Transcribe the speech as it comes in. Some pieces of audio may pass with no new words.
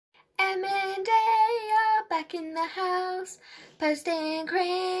Em and Day are back in the house, posting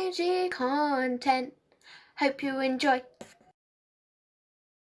cringy content. Hope you enjoy.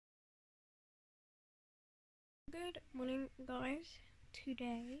 Good morning, guys.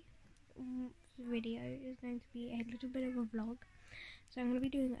 Today, the video is going to be a little bit of a vlog. So I'm going to be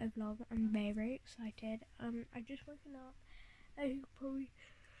doing a vlog. I'm very, very excited. I've just woken up, as you can probably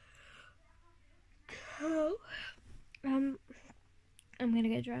tell. I'm going to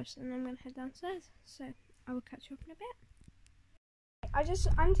get dressed and I'm going to head downstairs. So I will catch you up in a bit. I'm just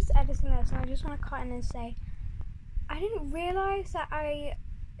editing this and I just want to cut in and say, I didn't realise that I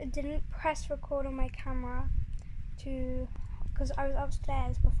didn't press record on my camera because I was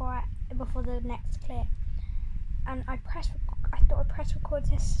upstairs before the next clip, and I thought I pressed record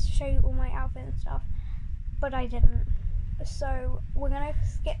to show you all my outfit and stuff, but I didn't. So we're gonna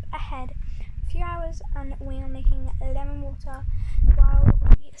skip ahead a few hours and we are making lemon water while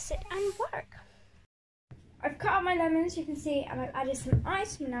we sit and work. I've cut up my lemons, you can see, and I've added some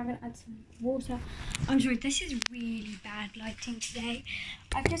ice, and now I'm going to add some water. I'm sorry, this is really bad lighting today.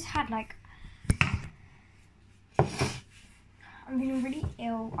 I've just had I'm feeling really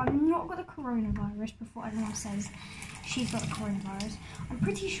ill. I've not got the coronavirus before everyone says she's got the coronavirus. I'm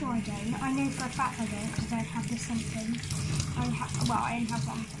pretty sure I don't. I know for a fact I don't because I don't have the symptoms. I only have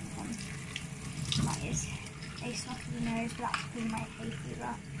one symptom. That is a stuffy nose, but that's through my hay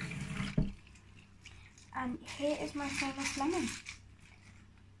fever. And here is my famous lemon.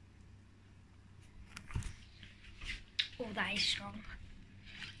 Oh, that is strong.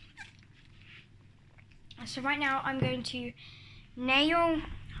 So right now I'm going to nail,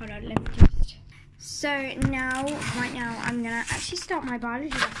 hold on, let me just. So right now I'm gonna actually start my biology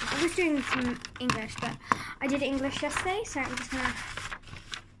lesson. I was doing some English, but I did English yesterday, so I'm just gonna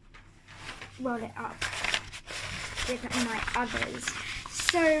roll it up with my others.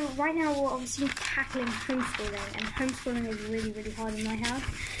 So right now we're obviously tackling homeschooling, and homeschooling is really, really hard in my house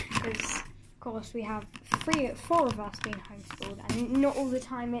because, of course, we have 4 of us being homeschooled, and not all the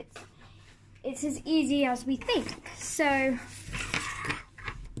time it's as easy as we think. So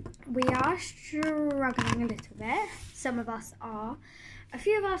we are struggling a little bit. Some of us are. A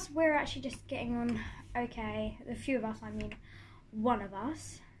few of us, we're actually just getting on okay. A few of us, I mean one of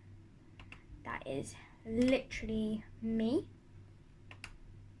us. That is literally me.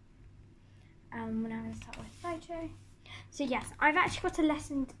 We're now going to start with slideshow. So yes, I've actually got a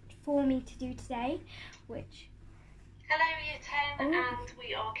lesson for me to do today, which... Hello Year 10, and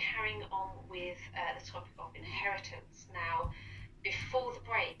we are carrying on with the topic of inheritance now, before the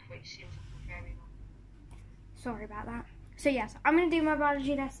break, which seems like a very long... Sorry about that. So yes, I'm going to do my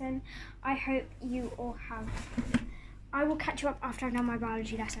biology lesson. I hope you all have... I will catch you up after I've done my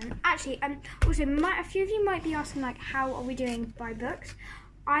biology lesson. Actually, also, a few of you might be asking, like, how are we doing by books?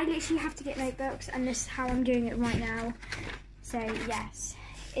 I literally have to get notebooks, and this is how I'm doing it right now. So yes,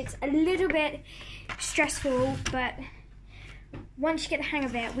 it's a little bit stressful, but once you get the hang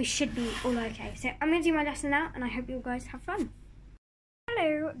of it, we should be all okay. So I'm going to do my lesson now, and I hope you guys have fun.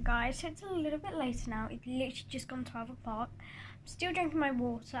 Hello guys, so it's a little bit later now. It's literally just gone 12 o'clock. I'm still drinking my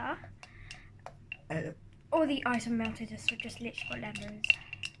water. All the ice have melted, so just literally got lemons.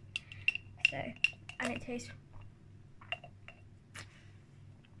 So, and it tastes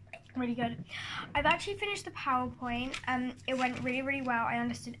really good. I've actually finished the PowerPoint. It went really, really well. I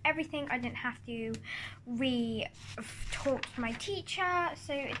understood everything. I didn't have to re-talk to my teacher.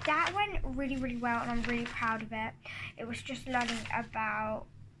 So that went really, really well, and I'm really proud of it. It was just learning about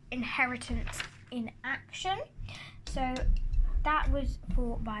inheritance in action. So that was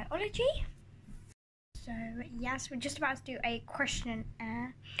for biology. So yes, we're just about to do a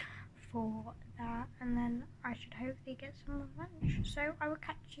questionnaire for that, and then I should hopefully get some lunch. So I will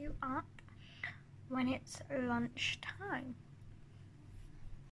catch you up when it's lunchtime.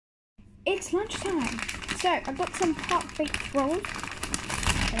 It's lunchtime. So I've got some half-baked rolls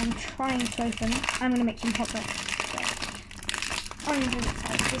that I'm trying to open. I'm going to make some hot dogs. So I'm really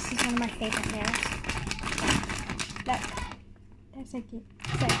excited. This is one of my favourite meals. Look, they're so cute.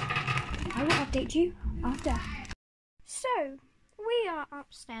 So I will update you after. So we are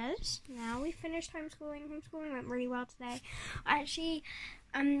upstairs now. We finished homeschooling. Homeschooling went really well today. I actually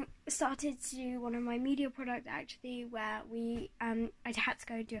started to do one of my media products actually, where I had to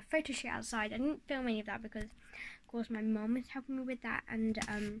go do a photo shoot outside. I didn't film any of that because, of course, my mum was helping me with that, and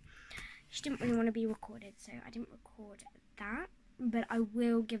she didn't really want to be recorded, so I didn't record that. But I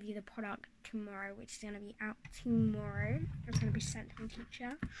will give you the product tomorrow, which is going to be out tomorrow. It's going to be sent to my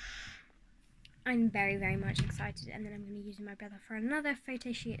teacher. I'm very, very much excited, and then I'm going to use my brother for another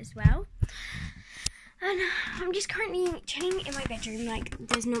photo shoot as well. And I'm just currently chilling in my bedroom. Like,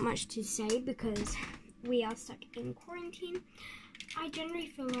 there's not much to say because we are stuck in quarantine. I generally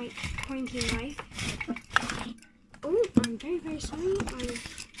feel like quarantine life. Oh, I'm very, very sorry. I'm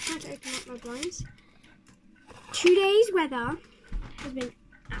trying to open up my blinds. Today's weather has been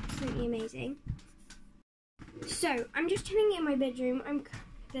absolutely amazing. So, I'm just chilling in my bedroom.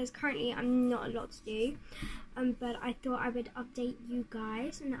 There's currently not a lot to do. But I thought I would update you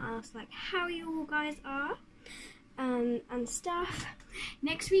guys and ask like how you all guys are and stuff.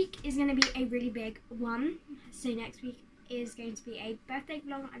 Next week is going to be a really big one. So next week is going to be a birthday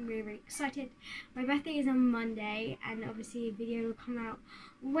vlog. I'm really, really excited. My birthday is on Monday and obviously a video will come out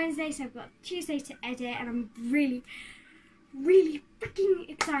Wednesday, so I've got Tuesday to edit and I'm really, really freaking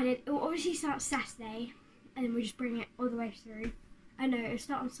excited. It will obviously start Saturday and then we'll just bring it all the way through. I know, it'll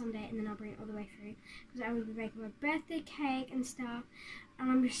start on Sunday and then I'll bring it all the way through because I will be making my birthday cake and stuff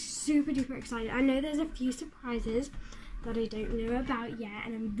and I'm super duper excited. I know there's a few surprises that I don't know about yet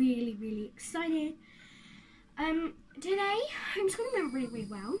and I'm really, really excited. Today, homeschooling went really, really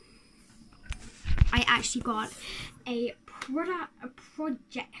well. I actually got a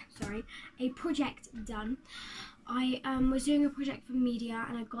project done. I was doing a project for media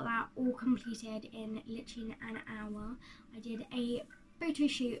and I got that all completed in literally an hour. I did a photo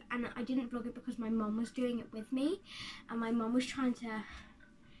shoot and I didn't vlog it because my mum was doing it with me and my mum was trying to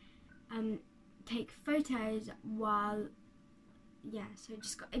take photos while, yeah, so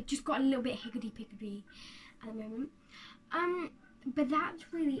it just got a little bit higgledy-piggledy at the moment. But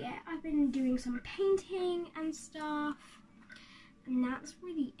that's really it. I've been doing some painting and stuff and that's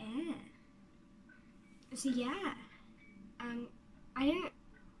really it. So yeah,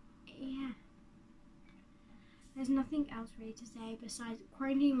 there's nothing else really to say besides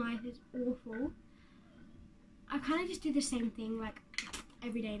quarantine life is awful. I kind of just do the same thing like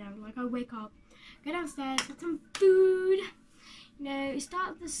every day now. Like I wake up, go downstairs, get some food, you know,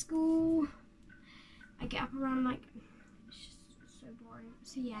 start the school. I get up around like, it's just so boring.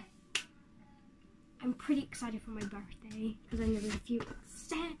 So yeah, I'm pretty excited for my birthday because I know there's a few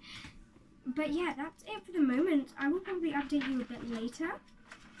set. But yeah, that's it for the moment. I will probably update you a bit later.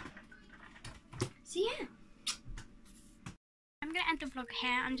 So yeah. I'm going to end the vlog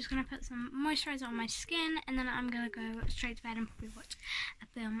here. I'm just going to put some moisturiser on my skin and then I'm going to go straight to bed and probably watch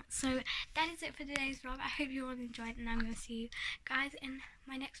a film. So that is it for today's vlog. I hope you all enjoyed and I'm going to see you guys in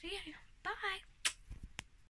my next video. Bye!